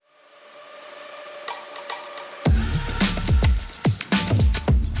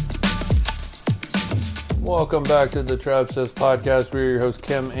Welcome back to the Trav Says podcast. We're your hosts,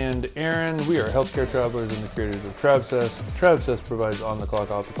 Kim and Aaron. We are healthcare travelers and the creators of Trav Says. Trav Says provides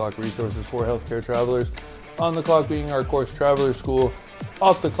on-the-clock, off-the-clock resources for healthcare travelers. On the clock being our course Traveler School.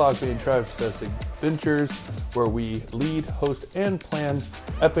 Off the clock being Trav Says Adventures, where we lead, host, and plan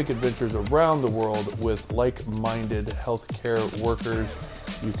epic adventures around the world with like-minded healthcare workers.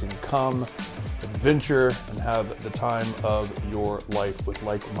 You can come, adventure, and have the time of your life with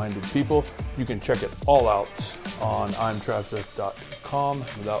like-minded people. You can check it all out on imtravsays.com.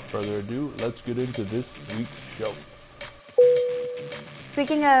 Without further ado, let's get into this week's show.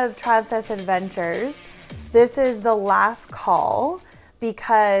 Speaking of Trav Says Adventures, this is the last call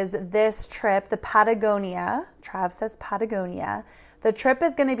because this trip, the Patagonia, Trav Says Patagonia, the trip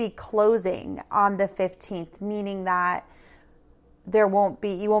is going to be closing on the 15th, meaning that you won't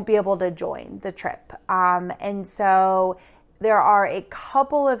be able to join the trip. And so there are a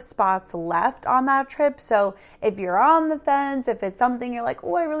couple of spots left on that trip. So if you're on the fence, if it's something you're like,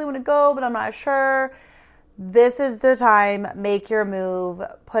 oh, I really want to go, but I'm not sure, this is the time. Make your move,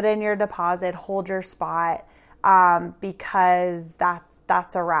 put in your deposit, hold your spot, because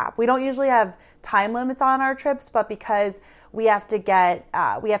that's a wrap. We don't usually have time limits on our trips, but because we have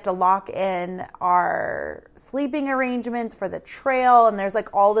to lock in our sleeping arrangements for the trail, and there's like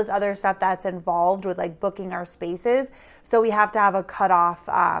all this other stuff that's involved with like booking our spaces. So we have to have a cutoff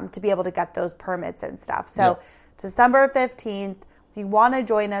to be able to get those permits and stuff. So Yep. December 15th, if you want to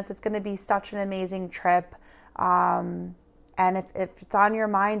join us, it's going to be such an amazing trip. And if it's on your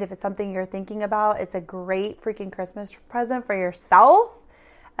mind, if it's something you're thinking about, it's a great freaking Christmas present for yourself.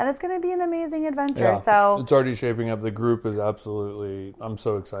 And it's going to be an amazing adventure. Yeah, so it's already shaping up. The group is absolutely, I'm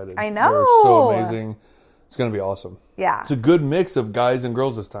so excited. I know. They're so amazing. It's going to be awesome. Yeah. It's a good mix of guys and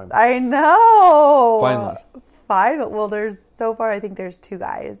girls this time. I know. Finally. Well, so far, I think there's 2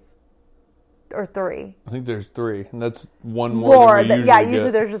 guys. Or 3. I think there's 3, and that's one more than we usually get.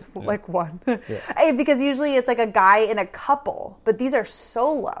 Usually there's just like 1. Yeah. Because usually it's like a guy and a couple, but these are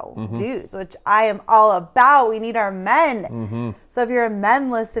solo dudes, which I am all about. We need our men. Mm-hmm. So if you're a man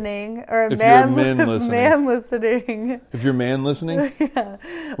listening, or a man listening. If you're man listening? Yeah.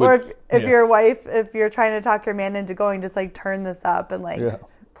 Or if your wife, if you're trying to talk your man into going, just like turn this up and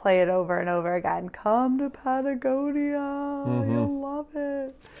play it over and over again. Come to Patagonia. You'll love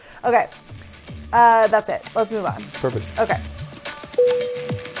it. Okay. That's it. Let's move on. Perfect. Okay.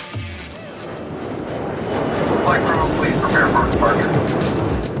 Flight crew, please prepare for departure.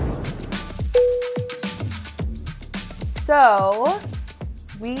 So,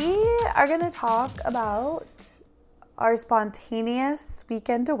 we are going to talk about our spontaneous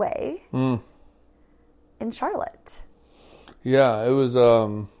weekend away in Charlotte. Yeah, it was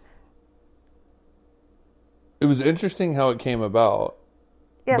interesting how it came about.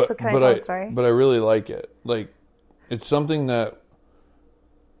 Yeah, so can I tell the story? But I really like it. Like, it's something that,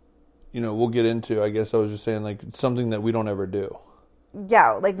 we'll get into. I guess I was just saying, like, it's something that we don't ever do.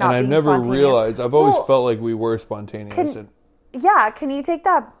 Yeah, like not being spontaneous. And I've never realized. I've always felt like we were spontaneous. Can you take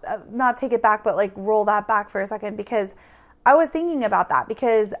that, not take it back, but like roll that back for a second? Because I was thinking about that,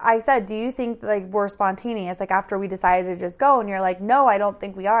 because I said, do you think like we're spontaneous? Like after we decided to just go, and you're like, no, I don't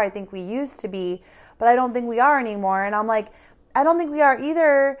think we are. I think we used to be, but I don't think we are anymore. And I'm like, I don't think we are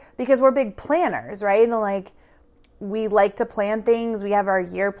either, because we're big planners, right? And like, we like to plan things. We have our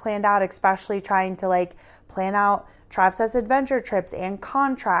year planned out, especially trying to like plan out Trav Says adventure trips and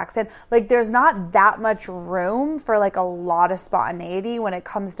contracts. And like, there's not that much room for like a lot of spontaneity when it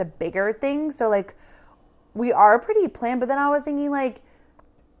comes to bigger things. So like, we are pretty planned. But then I was thinking like,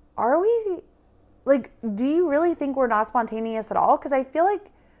 are we, like, do you really think we're not spontaneous at all? Because I feel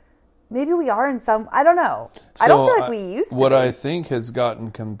like maybe we are in some, I don't know. I don't feel like we used to. What I think has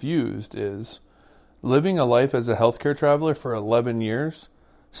gotten confused is living a life as a healthcare traveler for 11 years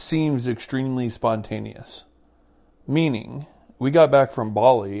seems extremely spontaneous. Meaning, we got back from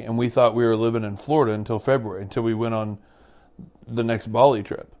Bali and we thought we were living in Florida until February, until we went on the next Bali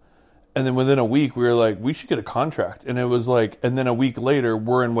trip. And then within a week, we were like, we should get a contract. And it was like, and then a week later,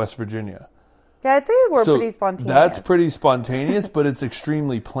 we're in West Virginia. Yeah, I'd say we're pretty spontaneous. That's pretty spontaneous, but it's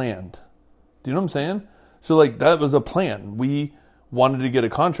extremely planned. Do you know what I'm saying? So, like, that was a plan. We wanted to get a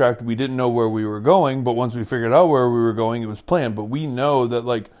contract. We didn't know where we were going, but once we figured out where we were going, it was planned. But we know that,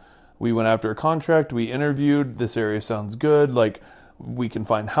 like, we went after a contract. We interviewed. This area sounds good. Like, we can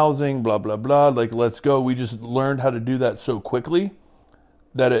find housing, blah, blah, blah. Like, let's go. We just learned how to do that so quickly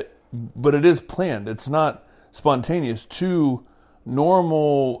but it is planned. It's not spontaneous. 2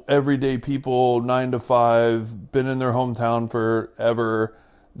 normal, everyday people, 9 to 5, been in their hometown forever.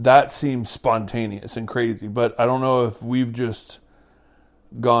 That seems spontaneous and crazy. But I don't know if we've just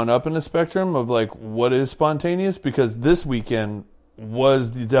gone up in the spectrum of like what is spontaneous, because this weekend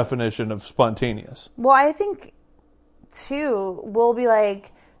was the definition of spontaneous. Well, I think too, we'll be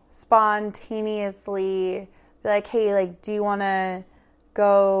like spontaneously be like, hey, like, do you want to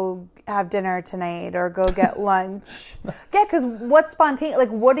go have dinner tonight or go get lunch? Yeah, because what's spontaneous? Like,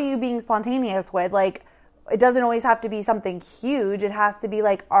 what are you being spontaneous with? Like, it doesn't always have to be something huge. It has to be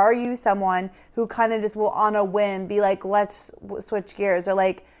like, are you someone who kind of just will on a whim be like, let's switch gears, or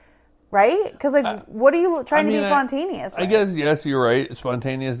like, right? Because like, what are you trying to be spontaneous with? I guess, yes, you're right.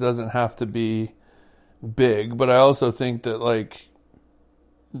 Spontaneous doesn't have to be big, but I also think that like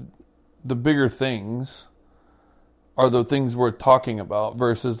the bigger things are the things worth talking about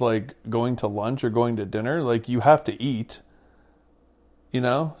versus like going to lunch or going to dinner. Like, you have to eat, you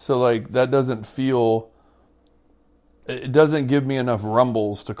know? So like that doesn't feel, it doesn't give me enough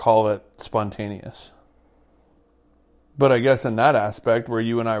rumbles to call it spontaneous. But I guess in that aspect where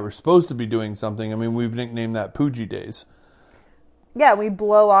you and I were supposed to be doing something, I mean, we've nicknamed that Poogie Days. Yeah, we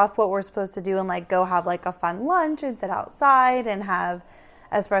blow off what we're supposed to do and like go have like a fun lunch and sit outside and have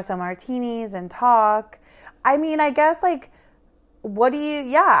espresso martinis and talk. I mean, I guess like, what do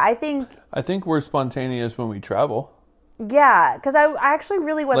you, I think we're spontaneous when we travel. Yeah, because I actually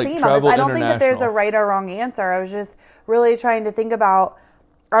really was like thinking about this. I don't think that there's a right or wrong answer. I was just really trying to think about,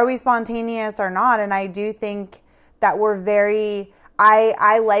 are we spontaneous or not? And I do think that we're very,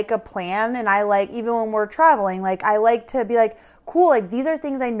 I like a plan, and I like, even when we're traveling, like I like to be like, cool, like these are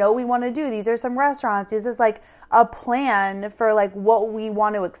things I know we want to do. These are some restaurants. This is like a plan for like what we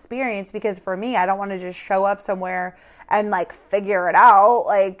want to experience. Because for me, I don't want to just show up somewhere and like figure it out.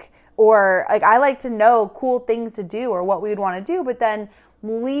 Like, or like I like to know cool things to do or what we would want to do, but then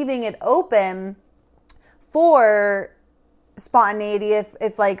leaving it open for spontaneity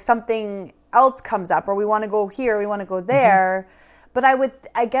if like something else comes up, or we want to go here, we want to go there. Mm-hmm. But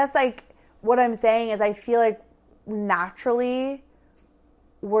I guess like what I'm saying is I feel like naturally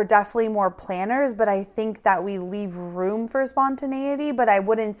we're definitely more planners, but I think that we leave room for spontaneity, but I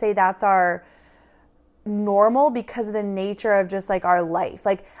wouldn't say that's our normal because of the nature of just like our life.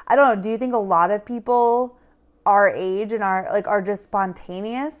 Like, I don't know, do you think a lot of people our age and are just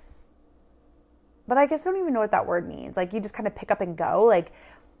spontaneous? But I guess I don't even know what that word means. Like, you just kind of pick up and go. Like,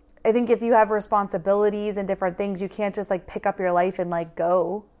 I think if you have responsibilities and different things, you can't just like pick up your life and like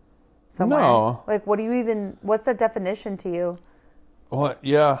go somewhere. No. Like, what's the definition to you? What?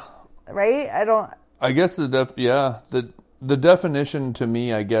 Yeah. Right? I guess the definition to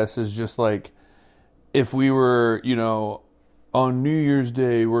me, I guess, is just like, if we were, you know, on New Year's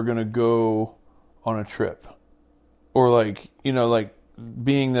Day, we're going to go on a trip. Or like, you know, like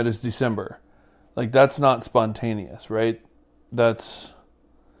being that it's December. Like, that's not spontaneous, right?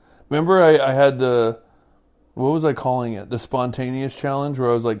 Remember I had what was I calling it? The spontaneous challenge, where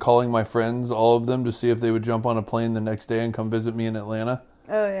I was like calling my friends, all of them, to see if they would jump on a plane the next day and come visit me in Atlanta.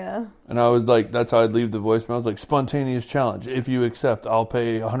 Oh, yeah. And I was like, that's how I'd leave the voicemail. I was like, spontaneous challenge. If you accept, I'll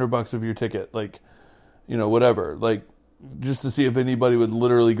pay $100 of your ticket. Like, you know, whatever. Like, just to see if anybody would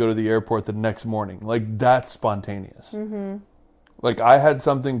literally go to the airport the next morning. Like, that's spontaneous. Mm-hmm. Like, I had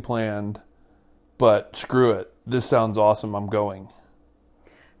something planned, but screw it. This sounds awesome. I'm going.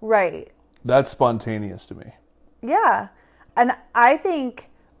 Right. That's spontaneous to me. Yeah. And I think,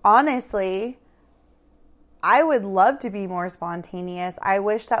 honestly, I would love to be more spontaneous. I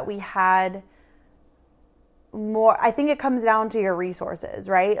wish that we had more. I think it comes down to your resources,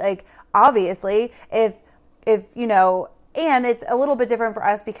 right? Like, obviously, if you know, and it's a little bit different for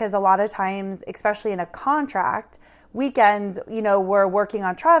us because a lot of times, especially in a contract, weekends, you know, we're working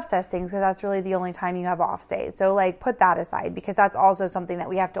on Trav testings because that's really the only time you have off days. So like, put that aside, because that's also something that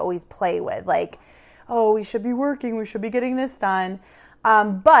we have to always play with. Like, oh, we should be working, we should be getting this done.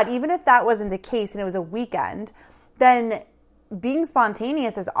 But even if that wasn't the case and it was a weekend, then being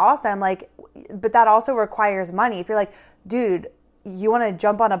spontaneous is awesome. Like, but that also requires money. If you're like, dude, you want to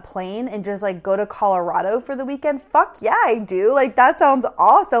jump on a plane and just like go to Colorado for the weekend? Fuck yeah, I do. Like, that sounds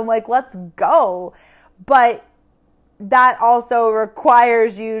awesome. Like, let's go. But that also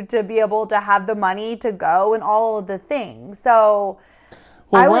requires you to be able to have the money to go and all of the things. So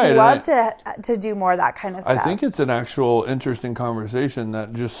I would love to do more of that kind of stuff. I think it's an actual interesting conversation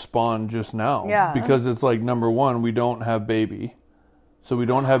that just spawned just now. Yeah. Because it's like, number one, we don't have baby. So we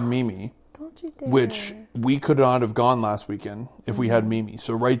don't have Mimi. Don't you dare. Which we could not have gone last weekend if we had Mimi.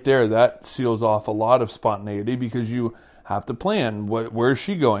 So right there, that seals off a lot of spontaneity, because you have to plan. Where's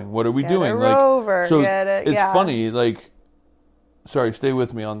she going? What are we doing? Rover. So it's funny. Like, sorry, stay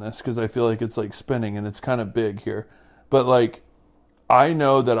with me on this, because I feel like it's like spinning and it's kind of big here. But like, I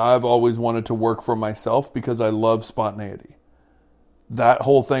know that I've always wanted to work for myself because I love spontaneity. that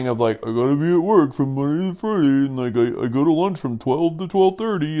whole thing of like, I gotta be at work from Monday to Friday, and like I go to lunch from 12 to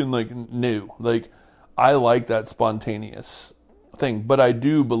 12:30, and like, no, like I like that spontaneous thing. But I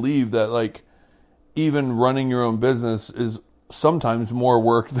do believe that like even running your own business is sometimes more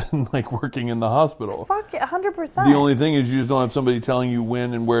work than like working in the hospital. Fuck it, 100%. The only thing is you just don't have somebody telling you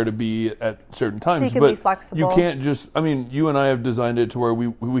when and where to be at certain times. So you can be flexible. You can't just, I mean, you and I have designed it to where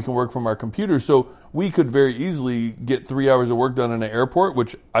we can work from our computer, so we could very easily get 3 hours of work done in an airport,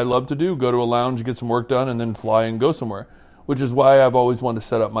 which I love to do, go to a lounge, get some work done, and then fly and go somewhere, which is why I've always wanted to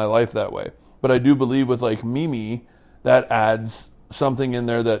set up my life that way. But I do believe with like Mimi, that adds something in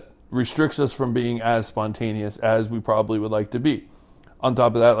there that restricts us from being as spontaneous as we probably would like to be. On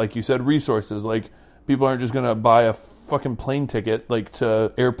top of that, like you said, resources. Like, people aren't just going to buy a fucking plane ticket, like,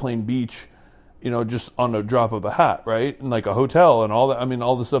 to Airplane Beach, just on a drop of a hat, right? And, like, a hotel and all that. I mean,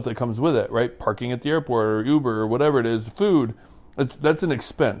 all the stuff that comes with it, right? Parking at the airport or Uber or whatever it is, food. That's an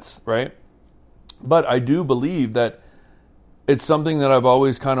expense, right? But I do believe that it's something that I've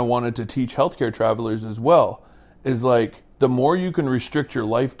always kind of wanted to teach healthcare travelers as well, is, like, the more you can restrict your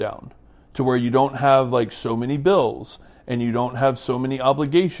life down to where you don't have like so many bills and you don't have so many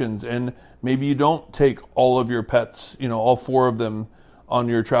obligations, and maybe you don't take all of your pets, all 4 of them on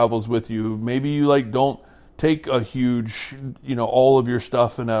your travels with you. Maybe you like don't take a huge, all of your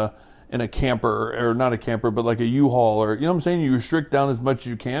stuff in a camper, or not a camper, but like a U-Haul, or, what I'm saying? You restrict down as much as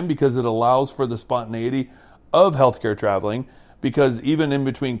you can because it allows for the spontaneity of healthcare traveling, because even in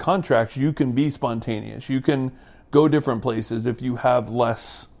between contracts, you can be spontaneous. You can go different places if you have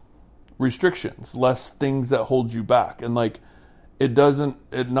less restrictions, less things that hold you back. And like, it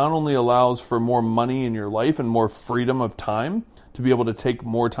not only allows for more money in your life and more freedom of time to be able to take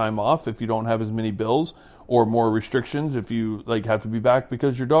more time off if you don't have as many bills, or more restrictions if you like have to be back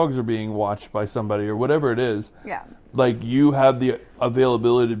because your dogs are being watched by somebody or whatever it is. Yeah. Like, you have the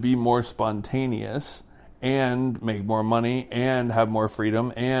availability to be more spontaneous and make more money and have more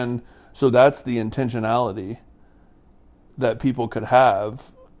freedom. And so that's the intentionality that people could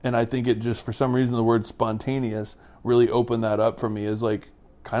have. And I think it just, for some reason, the word spontaneous really opened that up for me as like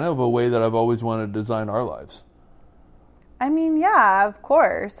kind of a way that I've always wanted to design our lives. I mean, yeah, of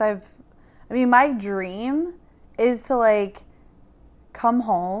course. My dream is to like come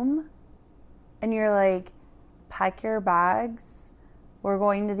home and you're like, pack your bags, we're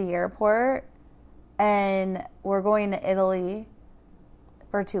going to the airport and we're going to Italy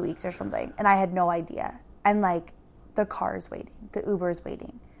for 2 weeks or something. And I had no idea. And like, the car's waiting, the Uber's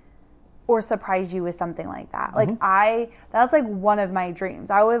waiting, or surprise you with something like that. Mm-hmm. Like that's like one of my dreams.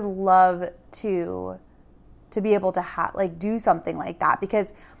 I would love to be able to do something like that,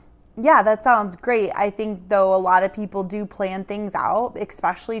 because yeah, that sounds great. I think though a lot of people do plan things out,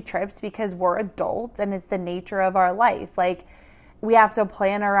 especially trips, because we're adults and it's the nature of our life. Like, we have to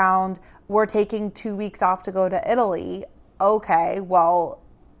plan around, we're taking 2 weeks off to go to Italy. Okay, well,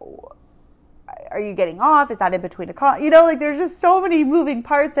 are you getting off? Is that in between there's just so many moving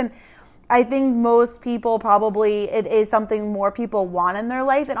parts. And I think most people probably, it is something more people want in their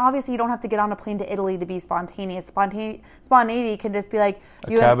life. And obviously you don't have to get on a plane to Italy to be spontaneous. Spontaneity can just be like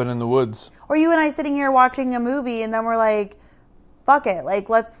a cabin in the woods. Or you and I sitting here watching a movie and then we're like, fuck it. Like,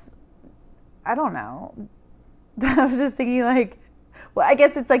 I don't know. I was just thinking like, well, I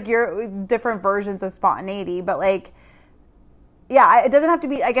guess it's like your different versions of spontaneity, but like, yeah, it doesn't have to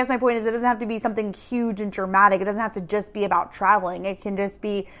be, I guess my point is it doesn't have to be something huge and dramatic. It doesn't have to just be about traveling. It can just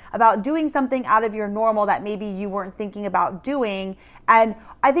be about doing something out of your normal that maybe you weren't thinking about doing. And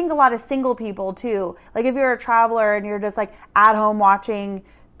I think a lot of single people too, like if you're a traveler and you're just like at home watching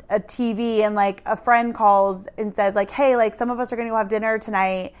a TV and like a friend calls and says like, hey, like some of us are going to go have dinner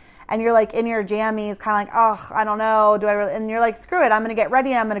tonight. And you're like in your jammies kind of like, oh, I don't know. Do I really? And you're like, screw it. I'm going to get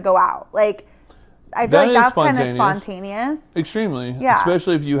ready and I'm going to go out. Like, I feel like that's kind of spontaneous. Extremely. Yeah.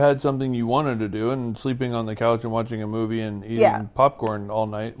 Especially if you had something you wanted to do, and sleeping on the couch and watching a movie and eating popcorn all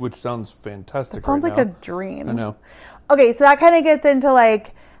night, which sounds fantastic. It sounds like a dream. I know. Okay, so that kind of gets into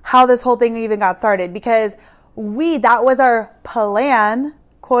like how this whole thing even got started, because that was our plan,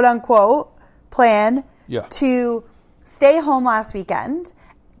 quote unquote, to stay home last weekend.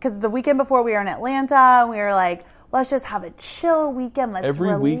 Because the weekend before we were in Atlanta, and we were like, let's just have a chill weekend. Let's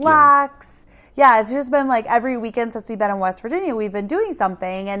relax. Weekend. Yeah, it's just been like every weekend since we've been in West Virginia, we've been doing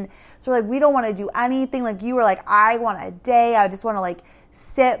something. And so like, we don't want to do anything. Like you were like, I want a day. I just want to like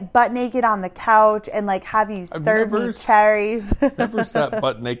sit butt naked on the couch and like have you serve me cherries. Never sat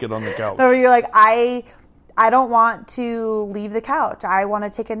butt naked on the couch. Or you're like, I don't want to leave the couch. I want to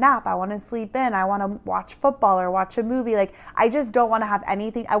take a nap. I want to sleep in. I want to watch football or watch a movie. Like, I just don't want to have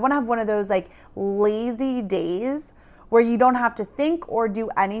anything. I want to have one of those like lazy days where you don't have to think or do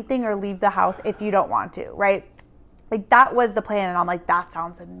anything or leave the house if you don't want to, right? Like that was the plan. And I'm like, that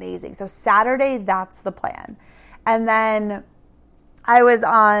sounds amazing. So Saturday, that's the plan. And then I was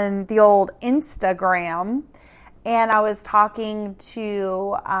on the old Instagram and I was talking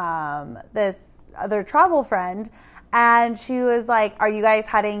to this other travel friend, and she was like, are you guys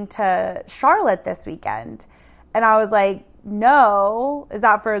heading to Charlotte this weekend? And I was like, no. Is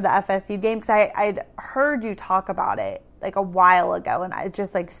that for the FSU game? Because I'd heard you talk about it like a while ago, and it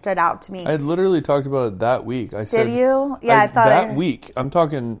just like stood out to me. I had literally talked about it that week. I said, did you? Yeah, I thought that week. I'm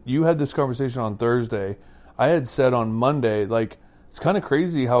talking, you had this conversation on Thursday. I had said on Monday, like, it's kind of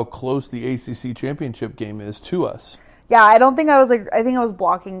crazy how close the ACC championship game is to us. Yeah, I don't think I was like, I think I was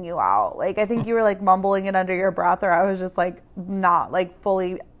blocking you out. Like, I think you were like mumbling it under your breath, or I was just like not like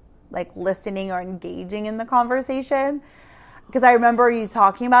fully like listening or engaging in the conversation. Because I remember you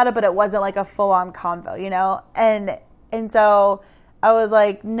talking about it, but it wasn't like a full on convo, you know? And so I was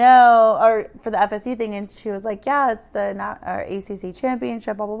like, no, or for the FSU thing. And she was like, yeah, it's the ACC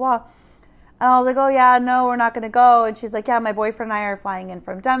championship, blah, blah, blah. And I was like, oh, yeah, no, we're not going to go. And she's like, yeah, my boyfriend and I are flying in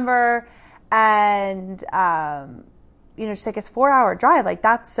from Denver. And, you know, she's like, it's a 4-hour drive. Like,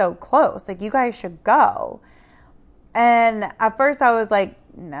 that's so close. Like, you guys should go. And at first I was like,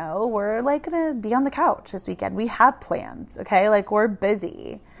 no, we're like going to be on the couch this weekend. We have plans, okay? Like, we're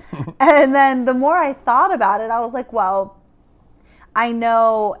busy. And then the more I thought about it, I was like, well, I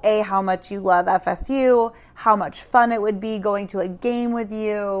know, A, how much you love FSU, how much fun it would be going to a game with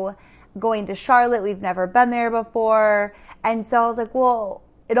you, going to Charlotte. We've never been there before. And so I was like, well,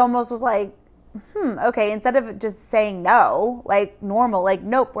 it almost was like, okay, instead of just saying no, like normal, like,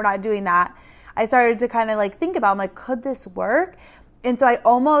 nope, we're not doing that. I started to kind of like think about, I'm like, could this work? And so I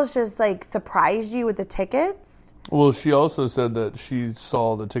almost just like surprised you with the tickets. Well, she also said that she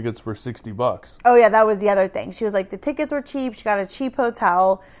saw the tickets were $60. Oh yeah, that was the other thing. She was like, the tickets were cheap. She got a cheap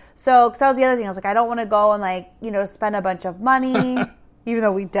hotel. So, cause that was the other thing. I was like, I don't want to go and like, you know, spend a bunch of money, even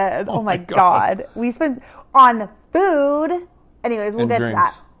though we did. Oh my God. We spent on food. Anyways, we'll get to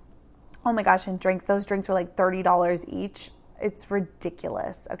that. Oh my gosh. And drinks. Those drinks were like $30 each. It's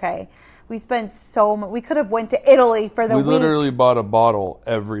ridiculous. Okay. We spent so much. We could have went to Italy for the week. We literally bought a bottle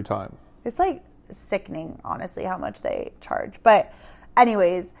every time. It's like sickening, honestly, how much they charge. But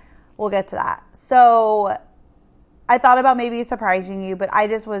anyways, we'll get to that. So I thought about maybe surprising you, but I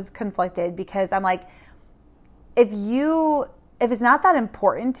just was conflicted because I'm like, if it's not that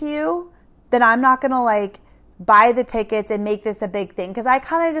important to you, then I'm not going to like buy the tickets and make this a big thing. Because I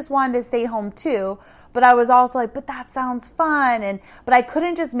kind of just wanted to stay home too. But I was also like, but that sounds fun. But I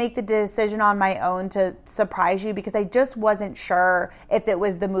couldn't just make the decision on my own to surprise you because I just wasn't sure if it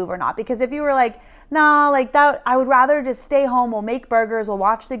was the move or not. Because if you were like, nah, like that, I would rather just stay home. We'll make burgers. We'll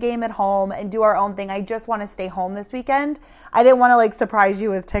watch the game at home and do our own thing. I just want to stay home this weekend. I didn't want to like surprise you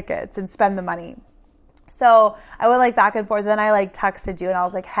with tickets and spend the money. So I went like back and forth. Then I like texted you and I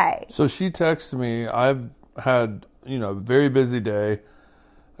was like, hey. So she texted me. I've had, you know, a very busy day.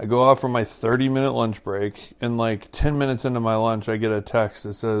 I go off for my 30-minute lunch break, and like 10 minutes into my lunch, I get a text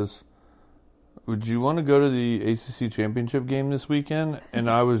that says, would you want to go to the ACC championship game this weekend? And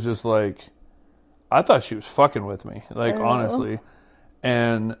I was just like, I thought she was fucking with me, like, honestly.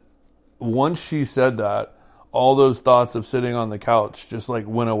 And once she said that, all those thoughts of sitting on the couch just like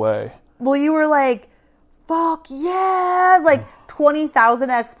went away. Well, you were like, fuck yeah, like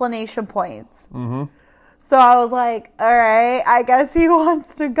 20,000 explanation points. Mm-hmm. So I was like, all right, I guess he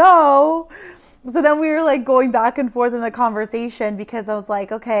wants to go. So then we were like going back and forth in the conversation because I was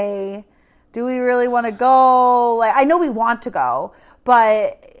like, okay, do we really want to go? Like, I know we want to go,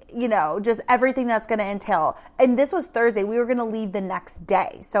 but you know, just everything that's going to entail. And this was Thursday. We were going to leave the next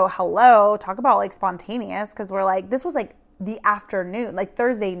day. So hello, talk about like spontaneous. Because we're like, this was like the afternoon, like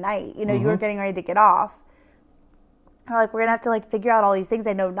Thursday night, you know, you were getting ready to get off. We're like, we're going to have to like figure out all these things.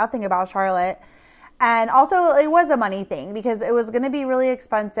 I know nothing about Charlotte. And also, it was a money thing because it was going to be really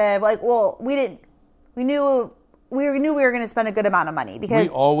expensive. Like, well, we knew we were going to spend a good amount of money because we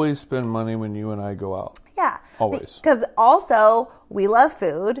always spend money when you and I go out. Yeah, always. Because also we love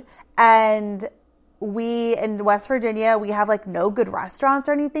food, and we in West Virginia we have like no good restaurants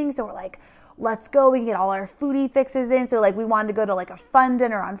or anything. So we're like, let's go. We can get all our foodie fixes in. So like we wanted to go to like a fun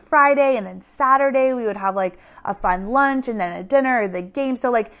dinner on Friday, and then Saturday we would have like a fun lunch, and then a dinner or the game. So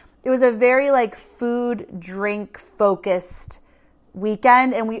like. It was a very, like, food, drink focused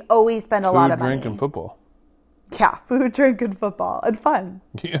weekend, and we always spend a lot of money. Food, drink, and football. Yeah, food, drink, and football, and fun.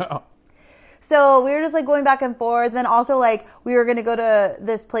 Yeah. So we were just, like, going back and forth. Then also, like, we were going to go to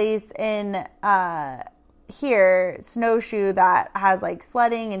this place in here, Snowshoe, that has like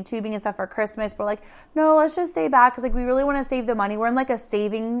sledding and tubing and stuff for Christmas. We're like, no, let's just stay back because like we really want to save the money. We're in like a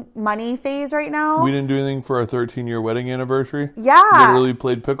saving money phase right now. We didn't do anything for our 13-year wedding anniversary. Yeah. Literally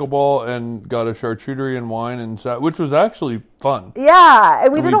played pickleball and got a charcuterie and wine and which was actually fun. Yeah,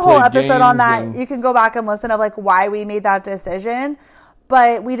 and we did a whole episode on that. And you can go back and listen of like why we made that decision.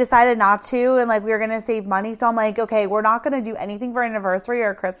 But we decided not to, and like we were going to save money. So I'm like, okay, we're not going to do anything for anniversary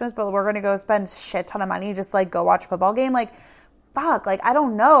or Christmas, but we're going to go spend shit ton of money just like go watch a football game. Like, fuck, like I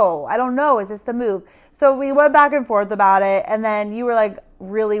don't know. Is this the move? So we went back and forth about it, and then you were like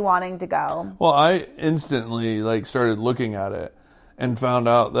really wanting to go. Well, I instantly like started looking at it and found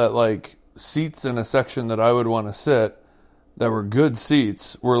out that like seats in a section that I would want to sit that were good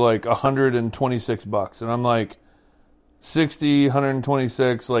seats were like $126, and I'm like, 60,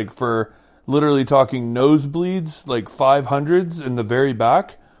 126, like for literally talking nosebleeds, like 500s in the very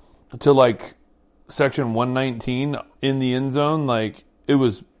back to like section 119 in the end zone. Like it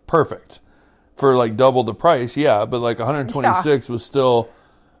was perfect for like double the price. Yeah. But like 126 was still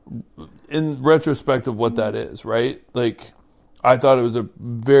in retrospect of what that is, right? Like I thought it was a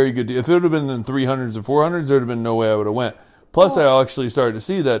very good deal. If it would have been in 300s or 400s, there'd have been no way I would have went. Plus I actually started to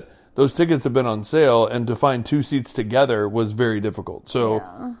see that those tickets have been on sale, and to find two seats together was very difficult. So,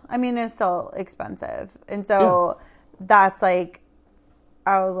 yeah. I mean, it's still expensive. And so that's like,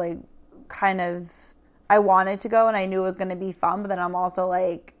 I was like, kind of, I wanted to go and I knew it was going to be fun, but then I'm also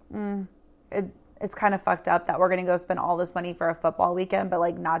like, it's kind of fucked up that we're going to go spend all this money for a football weekend, but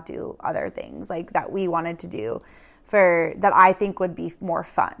like not do other things like that we wanted to do for that I think would be more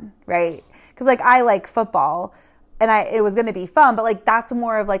fun, right? Because like I like football. And it was going to be fun, but like that's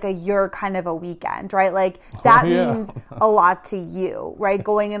more of like your kind of a weekend, right? Like that means a lot to you, right?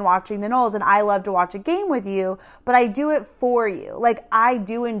 Going and watching the Knowles, and I love to watch a game with you, but I do it for you. Like I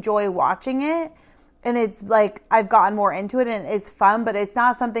do enjoy watching it, and it's like I've gotten more into it, and it's fun, but it's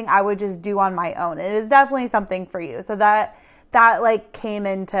not something I would just do on my own. It is definitely something for you. So that like came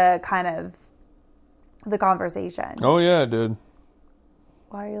into kind of the conversation. Oh yeah, it did.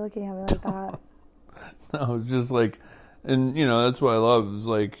 Why are you looking at me like that? No, it's just like, and you know, that's what I love is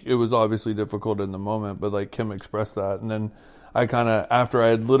like, it was obviously difficult in the moment, but like Kim expressed that. And then I kind of, after I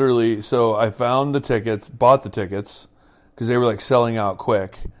had literally, so I found the tickets, bought the tickets because they were like selling out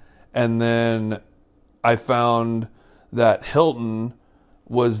quick. And then I found that Hilton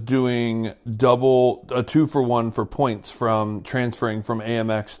was doing a 2-for-1 for points from transferring from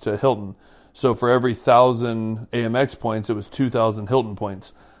AMX to Hilton. So for every 1,000 AMX points, it was 2,000 Hilton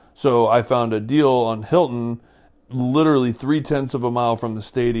points. So I found a deal on Hilton, literally 0.3 of a mile from the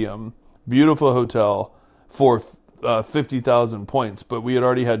stadium, beautiful hotel for 50,000 points. But we had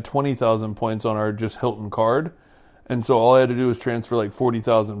already had 20,000 points on our just Hilton card. And so all I had to do was transfer like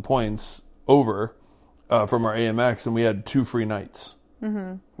 40,000 points over from our AMX, and we had 2 free nights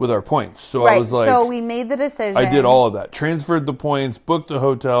with our points. So I was like, so we made the decision. I did all of that, transferred the points, booked the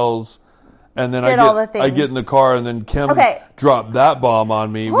hotels. And then I get in the car, and then Kim dropped that bomb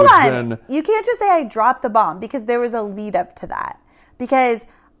on me. Hold on. You can't just say I dropped the bomb, because there was a lead up to that. Because,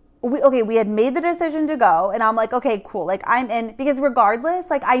 we had made the decision to go, and I'm like, okay, cool. Like, I'm in. Because regardless,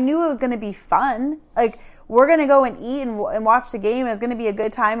 like, I knew it was going to be fun. Like, we're going to go and eat and watch the game. It's going to be a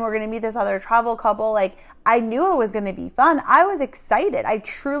good time. We're going to meet this other travel couple. Like, I knew it was going to be fun. I was excited. I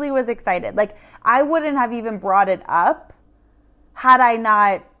truly was excited. Like, I wouldn't have even brought it up had I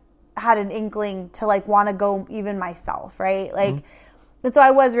not had an inkling to like want to go even myself, right? Like, and so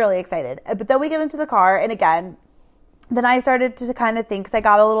I was really excited. But then we get into the car, and again, then I started to kind of think, because I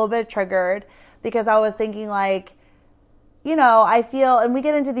got a little bit triggered, because I was thinking like, you know, I feel, and we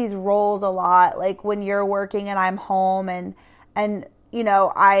get into these roles a lot, like when you're working and I'm home, and you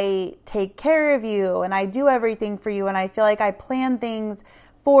know, I take care of you and I do everything for you, and I feel like I plan things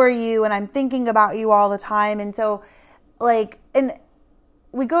for you, and I'm thinking about you all the time. And so like, and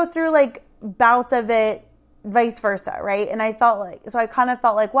we go through like bouts of it, vice versa, right? And I felt like, so I kind of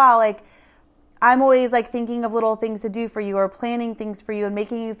felt like, wow, like I'm always like thinking of little things to do for you, or planning things for you, and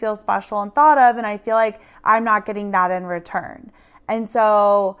making you feel special and thought of. And I feel like I'm not getting that in return. And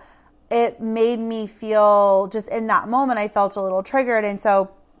so it made me feel, just in that moment, I felt a little triggered. And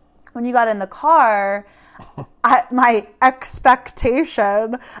so when you got in the car, my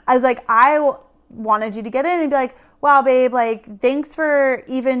expectation, I was like, I wanted you to get in and be like, wow, babe, like, thanks for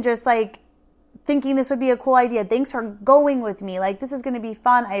even just, like, thinking this would be a cool idea. Thanks for going with me. Like, this is going to be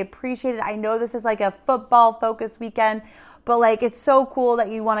fun. I appreciate it. I know this is, like, a football-focused weekend, but, like, it's so cool that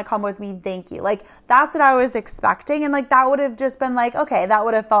you want to come with me. Thank you. Like, that's what I was expecting. And, like, that would have just been, like, okay, that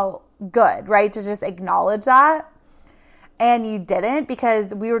would have felt good, right, to just acknowledge that. And you didn't,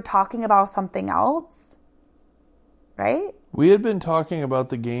 because we were talking about something else. right? We had been talking about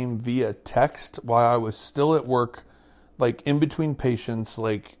the game via text while I was still at work, like in between patients,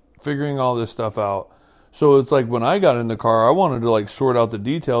 like figuring all this stuff out. So it's like when I got in the car, I wanted to like sort out the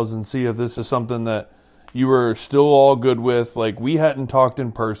details and see if this is something that you were still all good with. Like we hadn't talked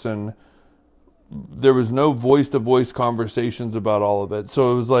in person. There was no voice-to-voice conversations about all of it.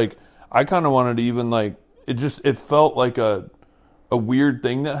 So it was like, I kind of wanted to even like, it felt like a weird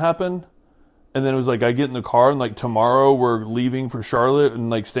thing that happened. And then it was like, I get in the car and like tomorrow we're leaving for Charlotte and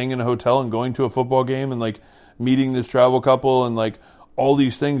like staying in a hotel and going to a football game and like meeting this travel couple and like all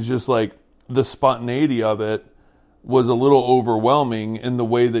these things, just like the spontaneity of it was a little overwhelming in the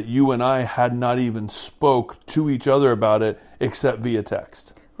way that you and I had not even spoke to each other about it except via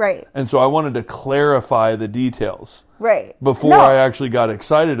text. Right. And so I wanted to clarify the details. Right. Before I actually got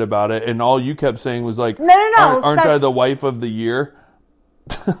excited about it. And all you kept saying was like, no. Aren't I the wife of the year?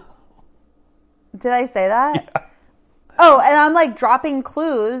 Did I say that? Yeah. Oh, and I'm like dropping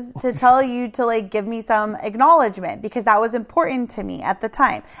clues to tell you to like give me some acknowledgement because that was important to me at the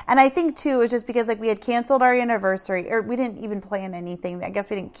time. And I think too, it was just because like we had canceled our anniversary, or we didn't even plan anything. I guess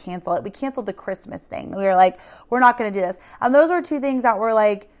we didn't cancel it. We canceled the Christmas thing. We were like, we're not going to do this. And those were two things that were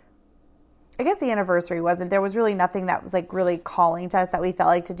like, I guess the anniversary wasn't. There was really nothing that was like really calling to us that we felt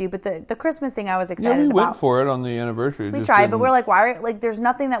like to do. But the Christmas thing I was excited about. Yeah, we went for it on the anniversary. We tried, but we're like, why? Like, there's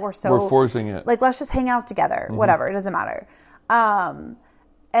nothing that we're forcing it. Like, let's just hang out together. Mm-hmm. Whatever, it doesn't matter.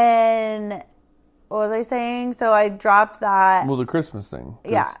 And what was I saying? So I dropped that. Well, the Christmas thing.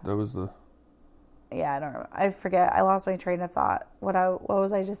 Yeah, that was the. Yeah, I don't know. I forget. I lost my train of thought. What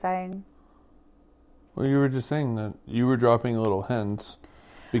was I just saying? Well, you were just saying that you were dropping little hints.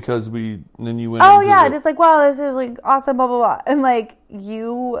 Because then you went. Oh yeah, just like, wow, this is like awesome, blah blah blah, and like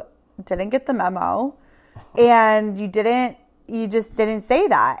you didn't get the memo, and you just didn't say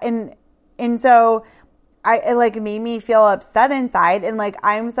that, and so it like made me feel upset inside, and like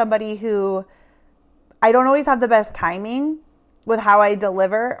I'm somebody who I don't always have the best timing with how I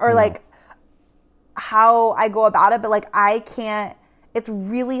deliver or like how I go about it, but like I can't. It's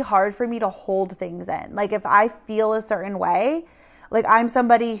really hard for me to hold things in. Like if I feel a certain way. Like, I'm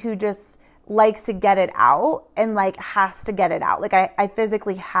somebody who just likes to get it out and, like, has to get it out. Like, I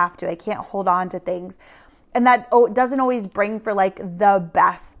physically have to. I can't hold on to things. And that doesn't always bring for, like, the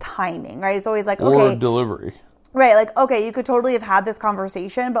best timing, right? It's always like, okay. Or delivery. Right. Like, okay, you could totally have had this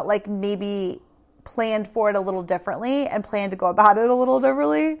conversation, but, like, maybe planned for it a little differently and planned to go about it a little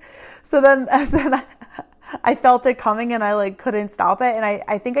differently. So then I felt it coming and I, like, couldn't stop it. And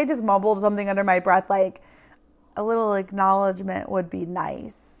I think I just mumbled something under my breath, like, a little acknowledgement would be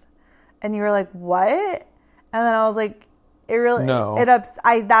nice. And you were like, what? And then I was like, it really, no.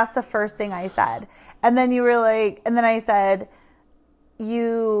 That's the first thing I said. And then you were like, and then I said,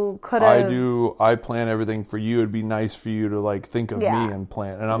 you could have. I plan everything for you. It'd be nice for you to like think of me and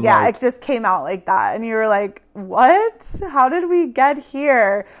plan. And I'm like, it just came out like that. And you were like, what? How did we get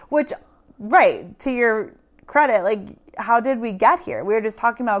here? Which, right, to your credit, like, how did we get here? We were just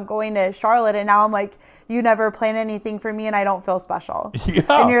talking about going to Charlotte, and now I'm like, you never plan anything for me, and I don't feel special. Yeah.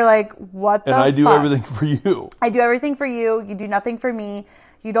 And you're like, what the fuck? And I do everything for you. I do everything for you. You do nothing for me.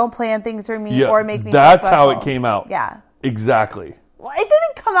 You don't plan things for me or make me feel That's special. how it came out. Yeah. Exactly. Well, it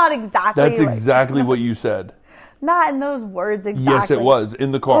didn't come out exactly. That's exactly what you said. Not in those words exactly. Yes, it was.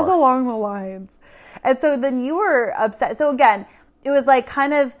 In the car. It was along the lines. And so then you were upset. So again, it was like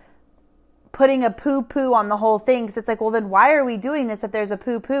kind of putting a poo-poo on the whole thing. Because it's like, well, then why are we doing this if there's a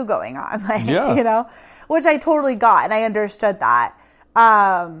poo-poo going on? Like, yeah. You know? Which I totally got, and I understood that.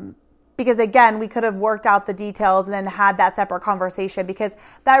 Because, again, we could have worked out the details and then had that separate conversation. Because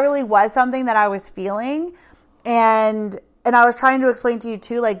that really was something that I was feeling. And I was trying to explain to you,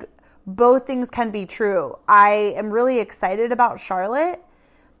 too, like, both things can be true. I am really excited about Charlotte.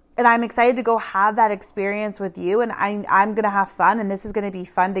 And I'm excited to go have that experience with you. And I'm going to have fun. And this is going to be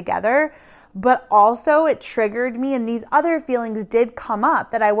fun together. But also it triggered me. And these other feelings did come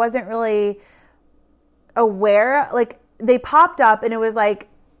up that I wasn't really aware. Like they popped up and it was like,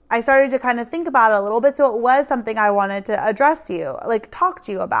 I started to kind of think about it a little bit. So it was something I wanted to address to you, like talk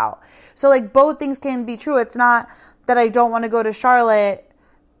to you about. So like both things can be true. It's not that I don't want to go to Charlotte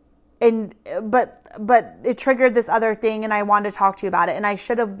but it triggered this other thing and I wanted to talk to you about it. And I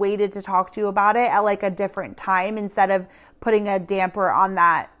should have waited to talk to you about it at like a different time instead of putting a damper on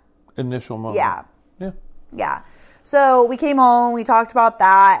that initial moment. Yeah. Yeah. Yeah. So we came home, we talked about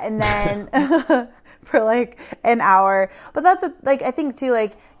that, and then for like an hour. But that's like, I think too,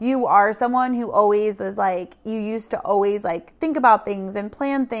 like you are someone who always is like, you used to always like think about things and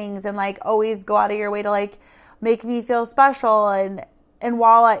plan things and like always go out of your way to like make me feel special. And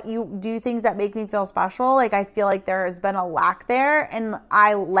while you do things that make me feel special, like I feel like there has been a lack there, and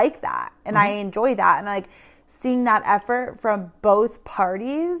I like that, and I enjoy that, and like seeing that effort from both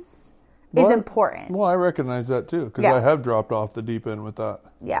parties is important. Well, I recognize that too, because I have dropped off the deep end with that.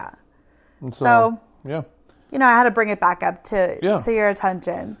 Yeah. And so yeah. You know, I had to bring it back up to your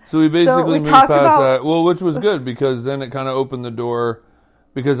attention. So we basically moved past that. Well, which was good, because then it kind of opened the door,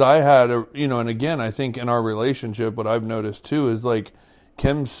 because I had and again, I think in our relationship, what I've noticed too is like,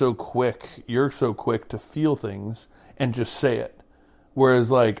 Kim's so quick, you're so quick to feel things and just say it.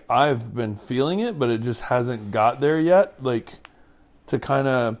 Whereas like I've been feeling it, but it just hasn't got there yet. Like to kind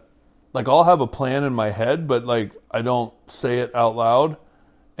of, like I'll have a plan in my head, but like I don't say it out loud.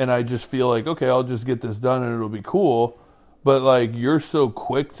 And I just feel like, okay, I'll just get this done and it'll be cool. But like you're so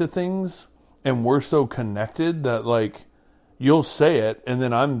quick to things and we're so connected that like you'll say it. And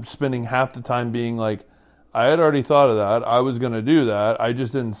then I'm spending half the time being like, I had already thought of that. I was going to do that. I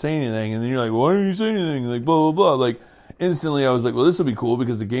just didn't say anything. And then you're like, why didn't you say anything? Like, blah, blah, blah. Like, instantly I was like, well, this will be cool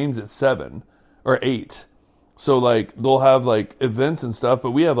because the game's at 7 or 8. So, like, they'll have, like, events and stuff.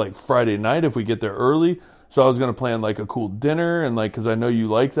 But we have, like, Friday night if we get there early. So I was going to plan, like, a cool dinner. And, like, because I know you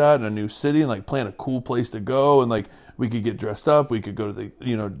like that in a new city. And, like, plan a cool place to go. And, like, we could get dressed up. We could go to the,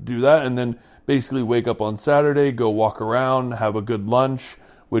 do that. And then basically wake up on Saturday, go walk around, have a good lunch,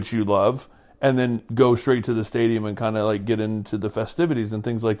 which you love. And then go straight to the stadium and kind of like get into the festivities and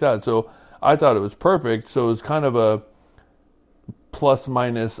things like that. So I thought it was perfect. So it was kind of a plus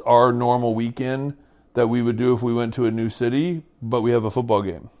minus our normal weekend that we would do if we went to a new city, but we have a football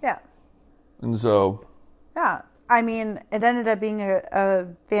game. Yeah. And so. Yeah. I mean, it ended up being a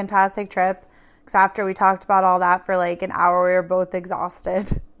fantastic trip. Because after we talked about all that for like an hour, we were both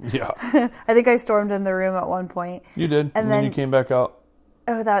exhausted. Yeah. I think I stormed in the room at one point. You did. And then you came back out.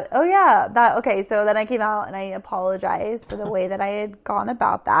 Okay, so then I came out and I apologized for the way that I had gone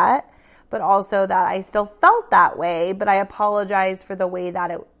about that, but also that I still felt that way, but I apologized for the way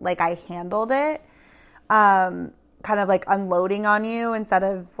that I handled it, kind of like unloading on you instead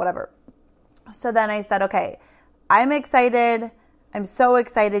of whatever. So then I said, okay, I'm excited. I'm so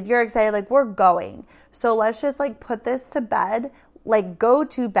excited. You're excited. Like, we're going. So let's just like put this to bed, like go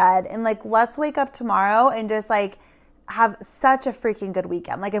to bed, and like, let's wake up tomorrow and just like have such a freaking good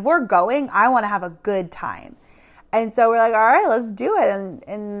weekend. Like if we're going, I want to have a good time. And so we're like, all right, let's do it.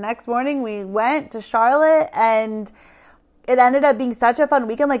 And next morning we went to Charlotte and it ended up being such a fun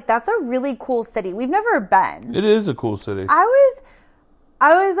weekend. Like that's a really cool city. We've never been. It is a cool city. I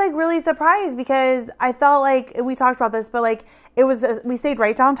was like really surprised because I felt like, and we talked about this, but like it was, we stayed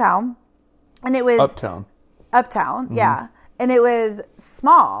right downtown and it was uptown. Mm-hmm. Yeah. And it was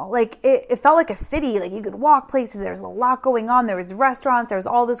small. Like, it felt like a city. Like, you could walk places. There was a lot going on. There was restaurants. There was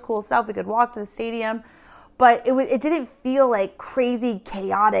all this cool stuff. We could walk to the stadium. But it didn't feel, like, crazy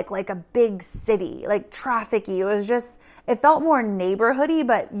chaotic, like a big city. Like, traffic-y. It was just, it felt more neighborhoody,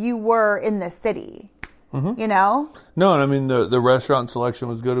 but you were in the city. Mm-hmm. You know? No, and I mean, the restaurant selection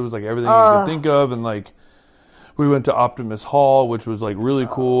was good. It was, like, everything you could think of. And, like, we went to Optimus Hall, which was like really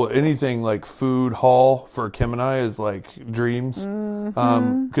cool. Anything like food hall for Kim and I is like dreams.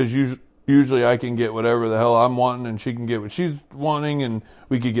 Because usually I can get whatever the hell I'm wanting and she can get what she's wanting, and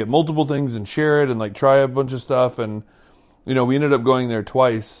we could get multiple things and share it and like try a bunch of stuff. And, we ended up going there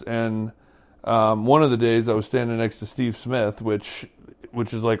twice. And one of the days I was standing next to Steve Smith, which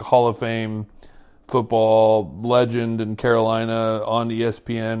is like Hall of Fame football legend in Carolina on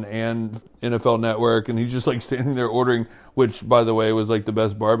ESPN and NFL Network, and he's just like standing there ordering, which by the way was like the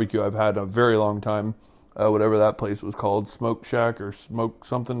best barbecue I've had in a very long time, whatever that place was called, Smoke Shack or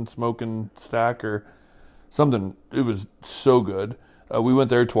Smoke and Stack or something. It was so good. We went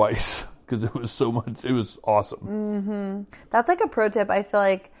there twice because it was so much. It was awesome. Mm-hmm. That's like a pro tip. I feel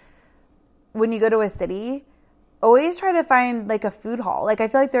like when you go to a city, always try to find like a food hall. Like I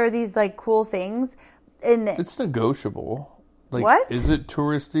feel like there are these like cool things, and it's negotiable. Like, what is it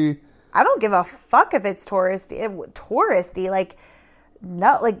touristy? I don't give a fuck if it's touristy. Like,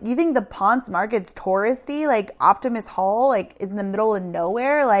 no, like you think the Ponce Market's touristy? Like Optimus Hall, like is in the middle of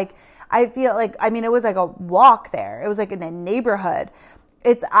nowhere. Like I feel like, I mean, it was like a walk there. It was like in a neighborhood.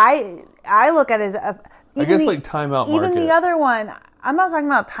 I look at it as I guess like Timeout Market. Even the other one, I'm not talking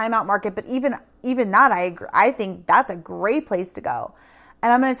about Timeout Market, but even that, I agree. I think that's a great place to go.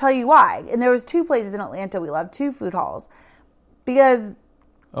 And I'm going to tell you why. And there was 2 places in Atlanta we loved, 2 food halls. Because...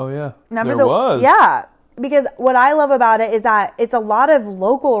 Oh, yeah. Remember there was. Yeah. Because what I love about it is that it's a lot of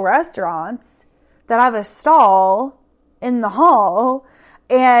local restaurants that have a stall in the hall.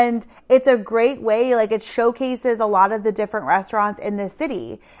 And it's a great way, like it showcases a lot of the different restaurants in the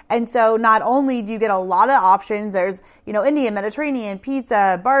city. And so not only do you get a lot of options, there's, Indian, Mediterranean,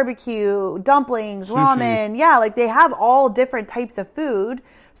 pizza, barbecue, dumplings, Sushi. Ramen. Yeah, like they have all different types of food.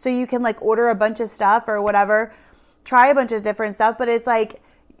 So you can like order a bunch of stuff or whatever, try a bunch of different stuff. But it's like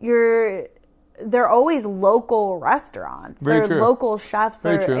they're always local restaurants. Very They're true. local chefs.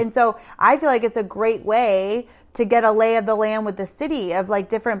 Very true. And so I feel like it's a great way to get a lay of the land with the city of like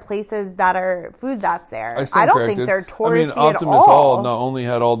different places that are food that's there. I don't think they're touristy at Optimus all. Hall not only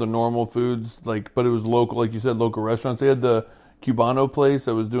had all the normal foods, but it was local, like you said, local restaurants. They had the Cubano place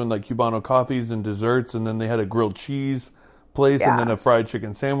that was doing like Cubano coffees and desserts, and then they had a grilled cheese place, and then a fried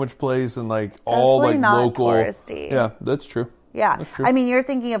chicken sandwich place, and like all like not local. Touristy. Yeah, that's true. Yeah, that's true. I mean, you're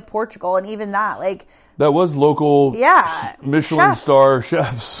thinking of Portugal, and even that, like that was local. Yeah, Michelin star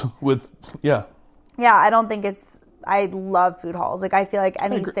chefs with Yeah, I don't think I love food halls. Like, I feel like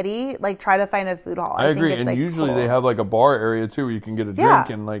any city, like, try to find a food hall. I agree, think it's, and like, usually cool. they have like a bar area too where you can get a drink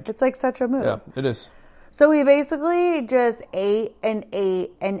and like it's like such a move. Yeah, it is. So we basically just ate and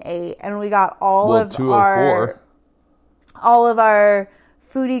ate and ate, and we got all of 204. our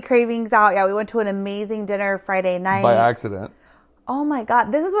foodie cravings out. Yeah, we went to an amazing dinner Friday night. By accident. Oh my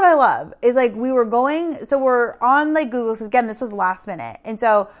God. This is what I love is like we were going, so we're on like Google. So again, this was last minute. And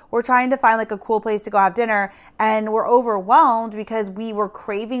so we're trying to find like a cool place to go have dinner, and we're overwhelmed because we were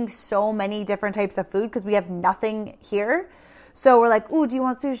craving so many different types of food because we have nothing here. So we're like, ooh, do you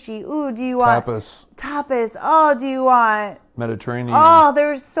want sushi? Ooh, do you want tapas? Oh, do you want Mediterranean? Oh,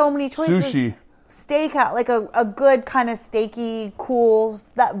 there's so many choices. Sushi. Steakhouse, like a good kind of steaky, cool,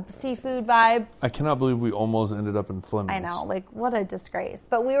 that seafood vibe. I cannot believe we almost ended up in Fleming's. I know, like what a disgrace.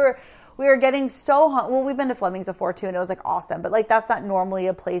 But we were getting so well, we've been to Fleming's before too, and it was like awesome. But like that's not normally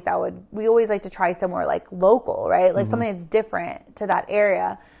a place we always like to try somewhere like local, right? Like something that's different to that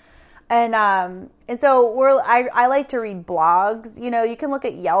area. And so I like to read blogs. You can look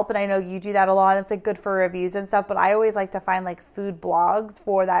at Yelp, and I know you do that a lot. It's like good for reviews and stuff, but I always like to find like food blogs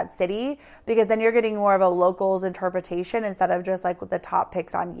for that city because then you're getting more of a local's interpretation instead of just like with the top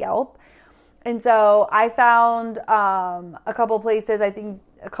picks on Yelp. And so I found a couple places. I think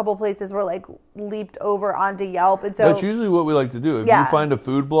a couple places were like leaped over onto Yelp. And so that's usually what we like to do. If you find a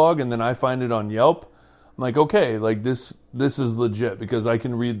food blog and then I find it on Yelp, I'm like, okay, like this is legit because I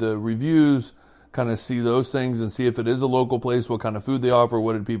can read the reviews, kind of see those things and see if it is a local place, what kind of food they offer,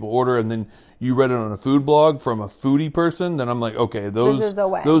 what did people order, and then you read it on a food blog from a foodie person, then I'm like, okay,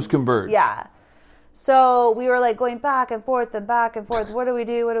 those converge. Yeah. So we were like going back and forth and back and forth. What do we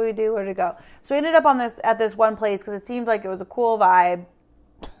do? What do we do? Where to go? So we ended up at this one place because it seemed like it was a cool vibe.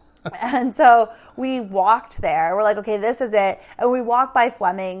 And so we walked there. We're like, okay, this is it. And we walked by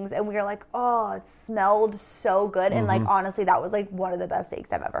Fleming's, and we were like, oh, it smelled so good. And like, honestly, that was like one of the best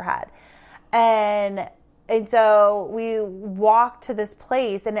steaks I've ever had. And so we walked to this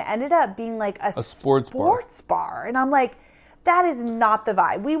place, and it ended up being like a sports bar. And I'm like, that is not the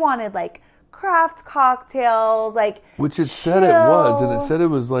vibe. We wanted like craft cocktails, like which it said it was, and it said it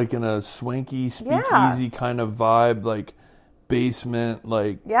was like in a swanky speakeasy kind of vibe, like basement,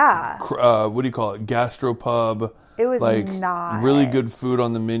 like what do you call it, gastropub. It was like not really good food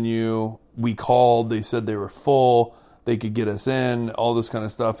on the menu. We called, they said they were full, they could get us in, all this kind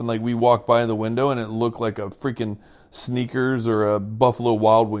of stuff, and like we walked by the window and it looked like a freaking Sneakers or a Buffalo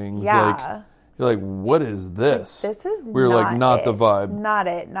Wild Wings. Like you're like, what is this? This is we were like, not the vibe. Not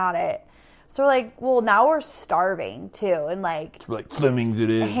it. So we're like, well, now we're starving too, and like we're like, Fleming's it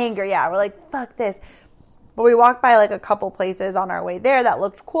is. Hanger, we're like, fuck this. But we walked by like a couple places on our way there that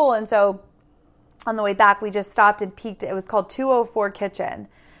looked cool. And so on the way back, we just stopped and peeked. It was called 204 Kitchen.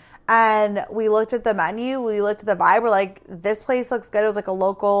 And we looked at the menu. We looked at the vibe. We're like, this place looks good. It was like a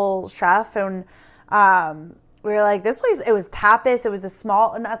local chef. And we were like, this place, it was tapas. It was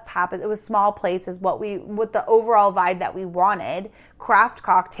it was small plates is with the overall vibe that we wanted. Craft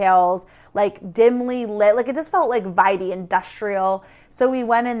cocktails, like dimly lit. Like it just felt like vibey, industrial. So we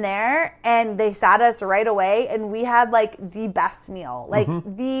went in there and they sat us right away and we had like the best meal. Like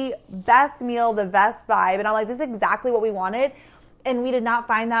the best meal, the best vibe. And I'm like, this is exactly what we wanted. And we did not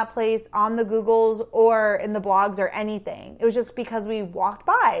find that place on the Googles or in the blogs or anything. It was just because we walked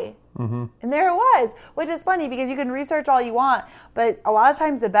by. And there it was, which is funny because you can research all you want, but a lot of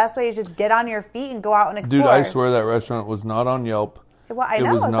times the best way is just get on your feet and go out and explore. Dude, I swear that restaurant was not on Yelp. Well, I it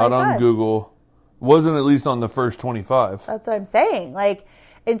know, was not on Google. Wasn't at least on the first 25. That's what I'm saying. Like,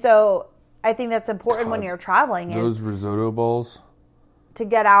 and so I think that's important when you're traveling. Those risotto balls. to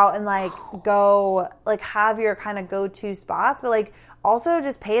get out and like go like have your kind of go-to spots, but like also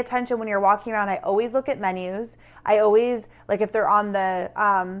just pay attention when you're walking around. I always look at menus. I always like if they're on the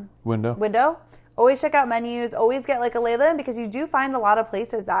window, always check out menus, always get like a lay in, because you do find a lot of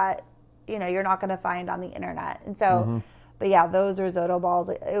places that, you know, you're not going to find on the internet. And so, but yeah, those risotto balls,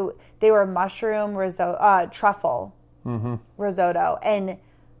 they were mushroom risotto, truffle risotto, and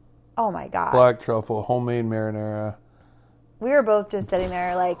oh my God. Black truffle, homemade marinara. We were both just sitting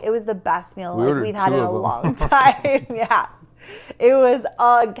there like, it was the best meal we've had 2 in a long time. Yeah. It was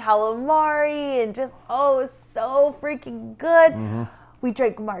calamari and just, so freaking good. We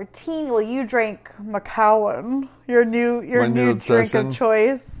drank martini. Well, you drank Macallan, your new drink of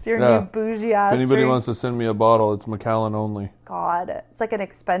choice, your new bougie ass If anybody drink. wants to send me a bottle, it's Macallan only. God, it's like an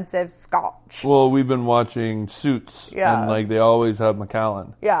expensive scotch. Well, we've been watching Suits, and like they always have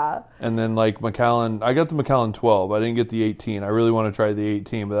Macallan. Yeah. And then like Macallan, I got the Macallan 12. I didn't get the 18. I really want to try the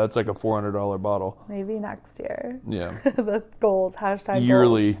 18, but that's like a $400 bottle. Maybe next year. Yeah. The goals, hashtag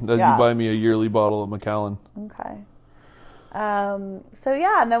yearly. goals. You buy me a yearly bottle of Macallan. Okay. So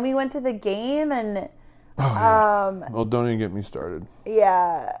yeah, and then we went to the game, and well, don't even get me started.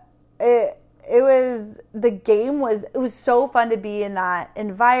 Yeah, it was so fun to be in that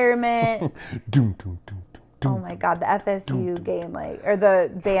environment. Oh my God, the FSU game, like, or the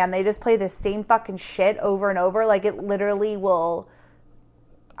band, they just play the same fucking shit over and over. Like, it literally will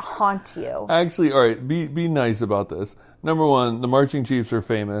haunt you. Actually, all right, be nice about this. Number one, the Marching Chiefs are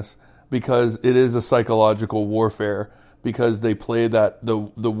famous because it is a psychological warfare, because they play that the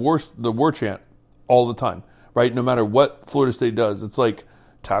war chant all the time, right? No matter what Florida State does, it's like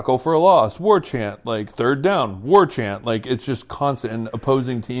tackle for a loss, war chant, like third down, war chant, like it's just constant. And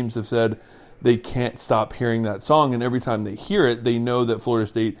opposing teams have said they can't stop hearing that song, and every time they hear it, they know that Florida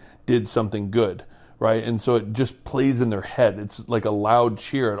State did something good, right? And so it just plays in their head. It's like a loud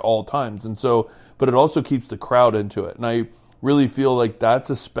cheer at all times, and so, but it also keeps the crowd into it. And I really feel like that's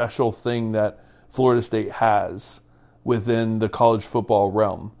a special thing that Florida State has within the college football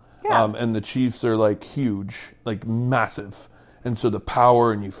realm. Yeah. And the Chiefs are like huge, like massive. And so the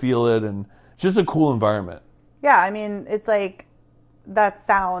power, and you feel it, and it's just a cool environment. Yeah, I mean, it's like that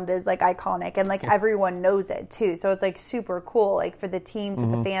sound is like iconic, and like everyone knows it too. So it's like super cool, like for the teams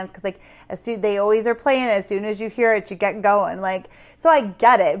and the fans, because like they always are playing it. As soon as you hear it, you get going. Like, so I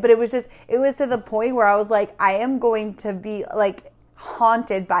get it, but it was to the point where I was like, I am going to be like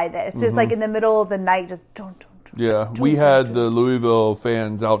haunted by this, just like in the middle of the night, just don't. Yeah, we had the Louisville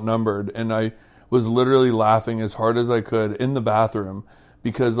fans outnumbered, and I was literally laughing as hard as I could in the bathroom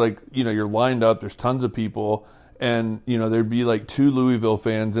because, like, you know, you're lined up, there's tons of people, and, you know, there'd be like 2 Louisville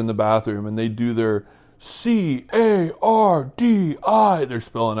fans in the bathroom, and they do their C-A-R-D-I, they're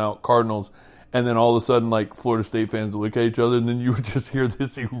spelling out Cardinals, and then all of a sudden, like, Florida State fans look at each other, and then you would just hear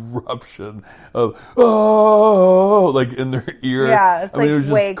this eruption of, oh, like, in their ear. Yeah, it's I mean, like it was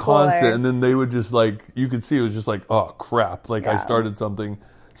just way constant, cooler. and then they would just, like, you could see it was just like, oh, crap, like, I started something.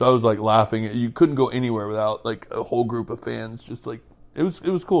 So I was, like, laughing. You couldn't go anywhere without, like, a whole group of fans just, like, it was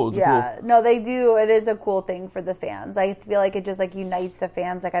cool. It was cool. No, they do. It is a cool thing for the fans. I feel like it just, like, unites the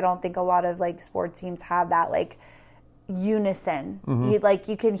fans. Like, I don't think a lot of, like, sports teams have that, like, unison.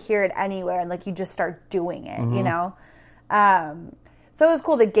 You can hear it anywhere, and like you just start doing it, you know. So it was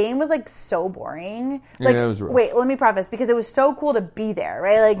cool. The game was like so boring. Like, yeah, it was rough. Wait, let me preface, because it was so cool to be there,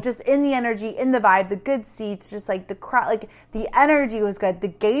 right? Like, just in the energy, in the vibe, the good seats, just like the crowd, like the energy was good. The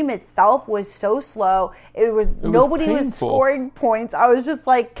game itself was so slow. Nobody was painful. scoring points. I was just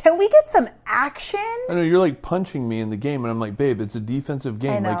like, can we get some action? I know, you're like punching me in the game, and I'm like, babe, it's a defensive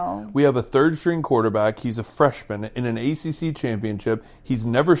game. I know. Like, we have a third string quarterback. He's a freshman in an ACC championship. He's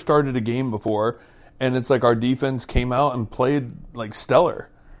never started a game before. And it's like our defense came out and played like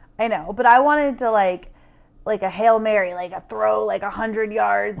stellar. I know, but I wanted to like a Hail Mary, like a throw like 100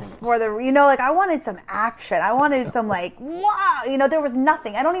 yards for the, you know, like I wanted some action. I wanted some like, wow, you know, there was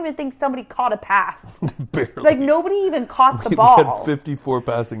nothing. I don't even think somebody caught a pass. Barely. Like nobody even caught the We ball. had 54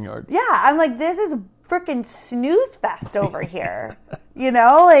 passing yards. Yeah, I'm like, this is freaking snooze fest over here. You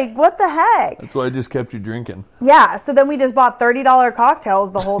know, like what the heck? That's why I just kept you drinking. Yeah, so then we just bought $30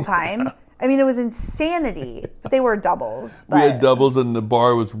 cocktails the whole time. Yeah. I mean, it was insanity. They were doubles. But, we had doubles, and the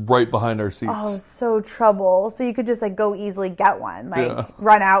bar was right behind our seats. Oh, so trouble. So you could just like go easily get one, like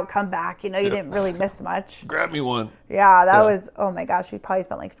run out, come back. You know, you didn't really miss much. Grab me one. Yeah, that was. Oh my gosh, we probably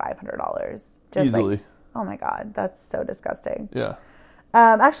spent like $500 easily. Like, oh my god, that's so disgusting. Yeah.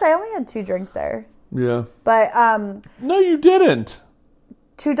 Actually, I only had 2 drinks there. Yeah. But no, you didn't.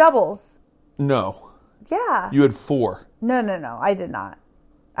 2 doubles. No. Yeah. You had 4. No, I did not.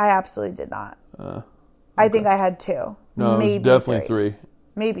 I absolutely did not. I think I had 2. No, maybe it was definitely 3.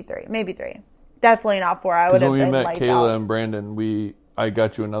 Maybe 3. Maybe 3. Definitely not 4. I would have when been we met lights Kayla out. and Brandon, I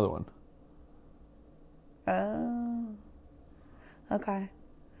got you another one. Oh. Okay.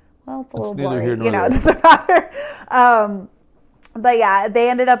 Well, it's a It's little neither boring. here nor You know, there. it doesn't matter. But yeah, they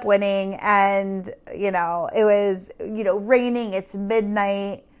ended up winning, and it was raining. It's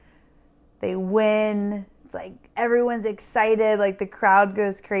midnight. They win. It's like everyone's excited. Like the crowd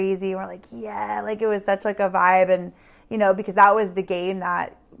goes crazy. We're like, yeah, like it was such like a vibe, and because that was the game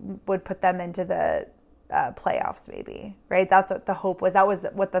that would put them into the playoffs, maybe, right? That's what the hope was. That was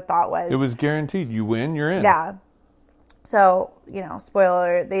what the thought was. It was guaranteed. You win, you're in. Yeah. So,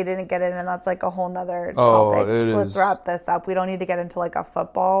 spoiler, they didn't get in, and that's like a whole nother topic. Let's wrap this up. We don't need to get into like a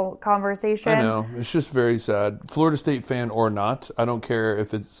football conversation. I know. It's just very sad. Florida State fan or not, I don't care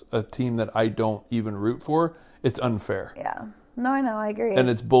if it's a team that I don't even root for. It's unfair. Yeah. No, I know. I agree. And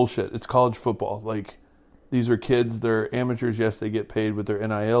it's bullshit. It's college football. Like, these are kids. They're amateurs. Yes, they get paid with their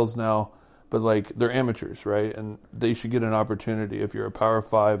NILs now. But, like, they're amateurs, right? And they should get an opportunity. If you're a Power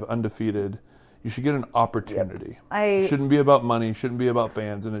 5, undefeated, you should get an opportunity. Yep. It shouldn't be about money, shouldn't be about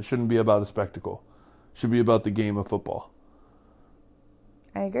fans, and it shouldn't be about a spectacle. It should be about the game of football.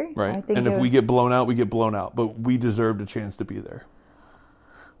 I agree. Right? I think and if we get blown out, we get blown out. But we deserved a chance to be there.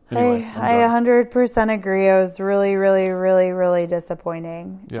 Anyway, I 100% agree. It was really, really, really, really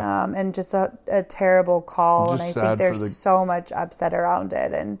disappointing. Yeah. And just a terrible call. Just and I sad think there's for the... so much upset around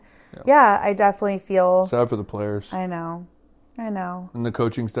it. And yeah, I definitely feel... sad for the players. I know. And the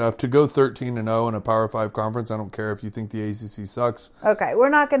coaching staff. To go 13-0 in a Power 5 conference, I don't care if you think the ACC sucks. Okay, we're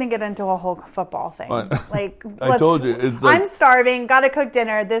not going to get into a whole football thing. Like, I told you. It's like, I'm starving. Got to cook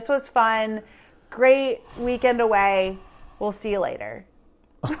dinner. This was fun. Great weekend away. We'll see you later.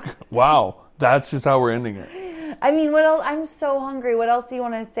 Wow. That's just how we're ending it. I mean, what else? I'm so hungry. What else do you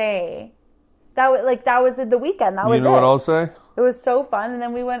want to say? That was the weekend. That was it. You know what I'll say? It was so fun, and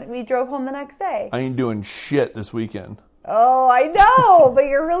then we drove home the next day. I ain't doing shit this weekend. Oh, I know, but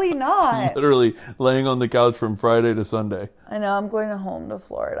you're really not. Literally laying on the couch from Friday to Sunday. I know. I'm going home to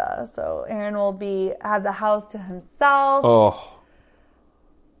Florida, so Aaron will have the house to himself.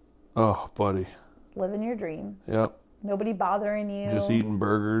 Oh, buddy. Living your dream. Yep. Nobody bothering you. Just eating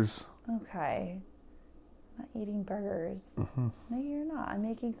burgers. Okay. Not eating burgers. Mm-hmm. No, you're not. I'm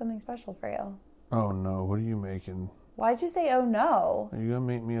making something special for you. Oh, no. What are you making? Why'd you say, oh, no? Are you going to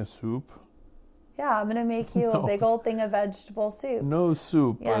make me a soup? Yeah, I'm going to make you a big old thing of vegetable soup. No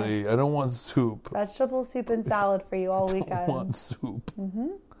soup, buddy. I don't want soup. Vegetable soup and salad for you all weekend. I don't want soup. Mm-hmm.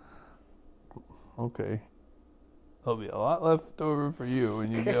 Okay. There'll be a lot left over for you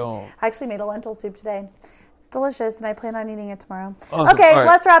when you get home. I actually made a lentil soup today. It's delicious, and I plan on eating it tomorrow. Awesome. Okay, right.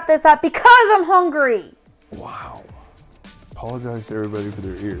 Let's wrap this up because I'm hungry. Wow. Apologize to everybody for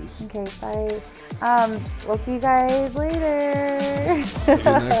their ears. Okay, bye. We'll see you guys later. See you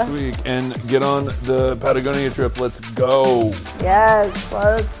next week. And get on the Patagonia trip. Let's go. Yes,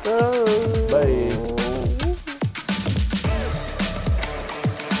 let's go. Bye.